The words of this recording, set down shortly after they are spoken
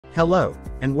Hello,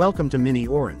 and welcome to Mini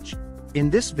Orange. In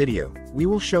this video, we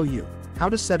will show you how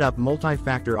to set up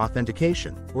multi-factor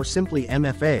authentication, or simply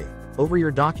MFA, over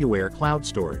your DocuWare Cloud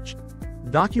storage.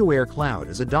 DocuWare Cloud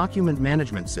is a document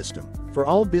management system for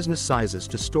all business sizes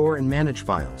to store and manage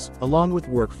files, along with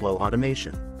workflow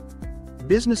automation.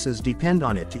 Businesses depend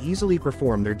on it to easily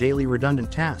perform their daily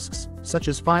redundant tasks, such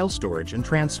as file storage and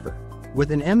transfer.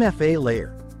 With an MFA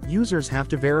layer, users have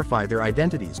to verify their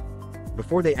identities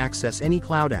before they access any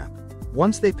cloud app.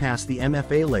 Once they pass the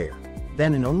MFA layer,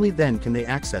 then and only then can they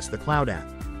access the cloud app.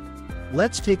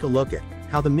 Let's take a look at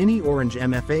how the Mini Orange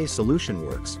MFA solution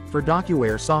works for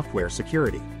DocuWare software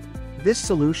security. This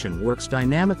solution works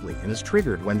dynamically and is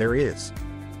triggered when there is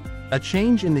a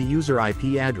change in the user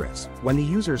IP address, when the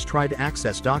users try to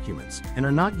access documents and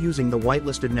are not using the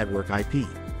whitelisted network IP.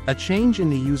 A change in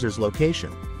the user's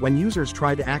location, when users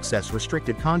try to access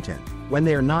restricted content, when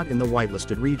they are not in the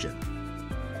whitelisted region.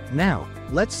 Now,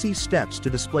 let's see steps to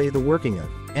display the working of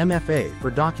MFA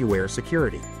for DocuWare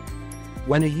security.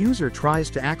 When a user tries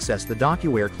to access the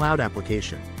DocuWare Cloud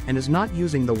application and is not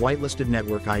using the whitelisted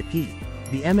network IP,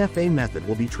 the MFA method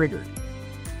will be triggered.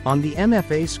 On the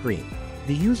MFA screen,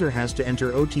 the user has to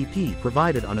enter OTP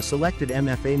provided on a selected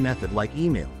MFA method like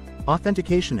email,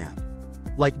 authentication app,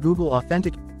 like Google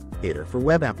Authenticator for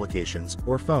web applications,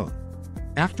 or phone.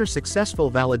 After successful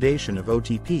validation of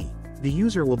OTP, the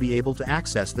user will be able to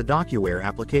access the DocuWare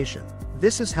application.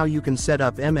 This is how you can set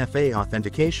up MFA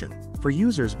authentication for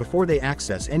users before they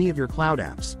access any of your cloud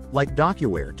apps, like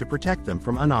DocuWare, to protect them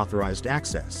from unauthorized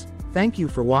access. Thank you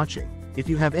for watching. If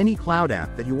you have any cloud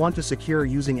app that you want to secure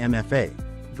using MFA,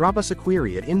 drop us a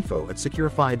query at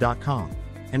info@securify.com,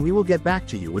 and we will get back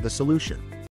to you with a solution.